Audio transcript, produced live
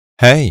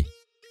Hey,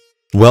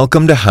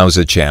 welcome to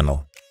Howza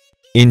channel.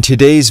 In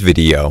today's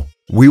video,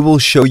 we will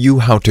show you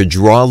how to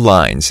draw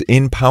lines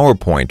in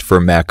PowerPoint for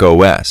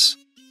macOS.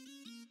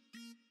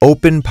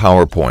 Open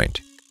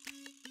PowerPoint.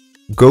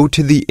 Go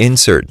to the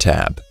Insert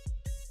tab.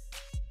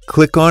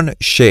 Click on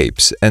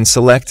Shapes and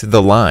select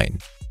the line.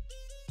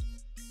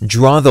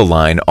 Draw the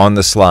line on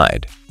the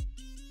slide.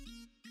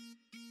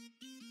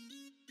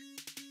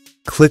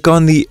 Click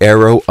on the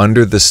arrow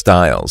under the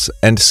styles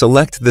and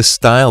select the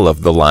style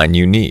of the line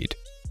you need.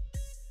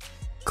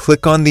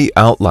 Click on the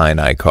outline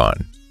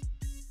icon.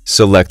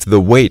 Select the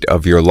weight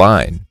of your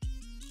line.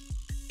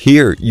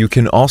 Here you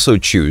can also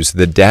choose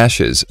the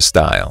dashes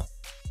style.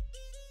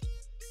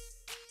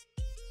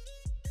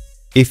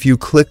 If you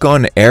click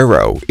on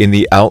Arrow in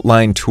the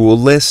Outline tool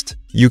list,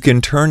 you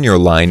can turn your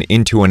line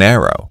into an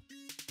arrow.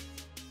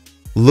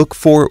 Look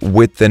for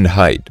Width and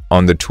Height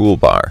on the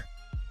toolbar.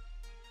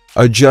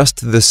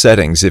 Adjust the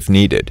settings if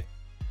needed.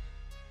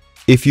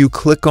 If you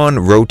click on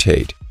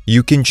Rotate,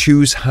 you can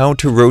choose how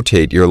to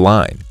rotate your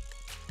line.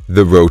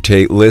 The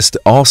Rotate list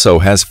also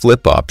has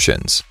flip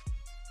options.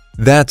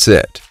 That's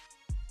it.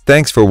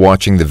 Thanks for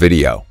watching the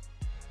video.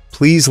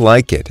 Please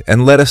like it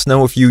and let us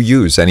know if you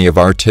use any of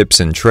our tips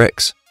and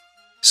tricks.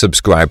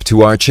 Subscribe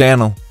to our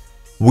channel.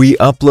 We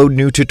upload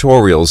new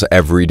tutorials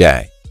every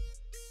day.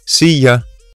 See ya!